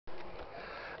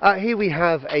Here we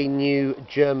have a new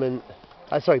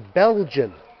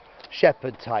Belgian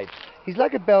Shepherd type. He's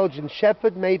like a Belgian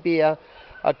Shepherd, maybe a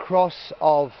cross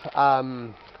of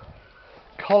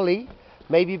Collie,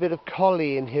 maybe a bit of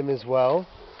Collie in him as well.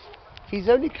 He's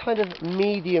only kind of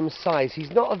medium size.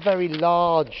 He's not a very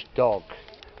large dog.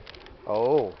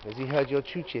 Oh, has he heard your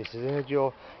choo-chis? Has he heard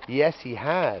your... Yes, he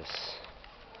has.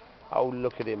 Oh,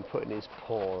 look at him putting his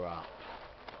paw up.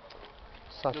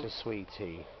 Such a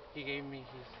sweetie. He gave me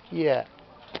his... Yeah.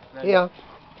 Yeah.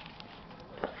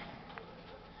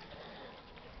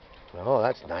 Oh,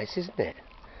 that's nice, isn't it?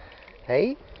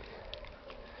 Hey?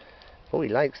 Oh, he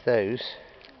likes those.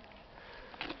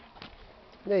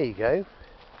 There you go.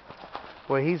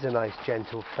 Well, he's a nice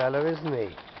gentle fella, isn't he?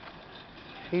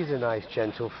 He's a nice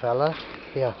gentle fella.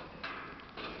 Here.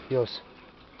 Yours.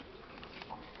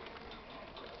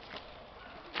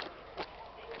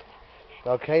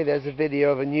 Okay, there's a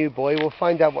video of a new boy. We'll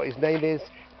find out what his name is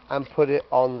and put it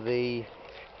on the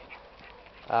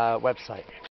website.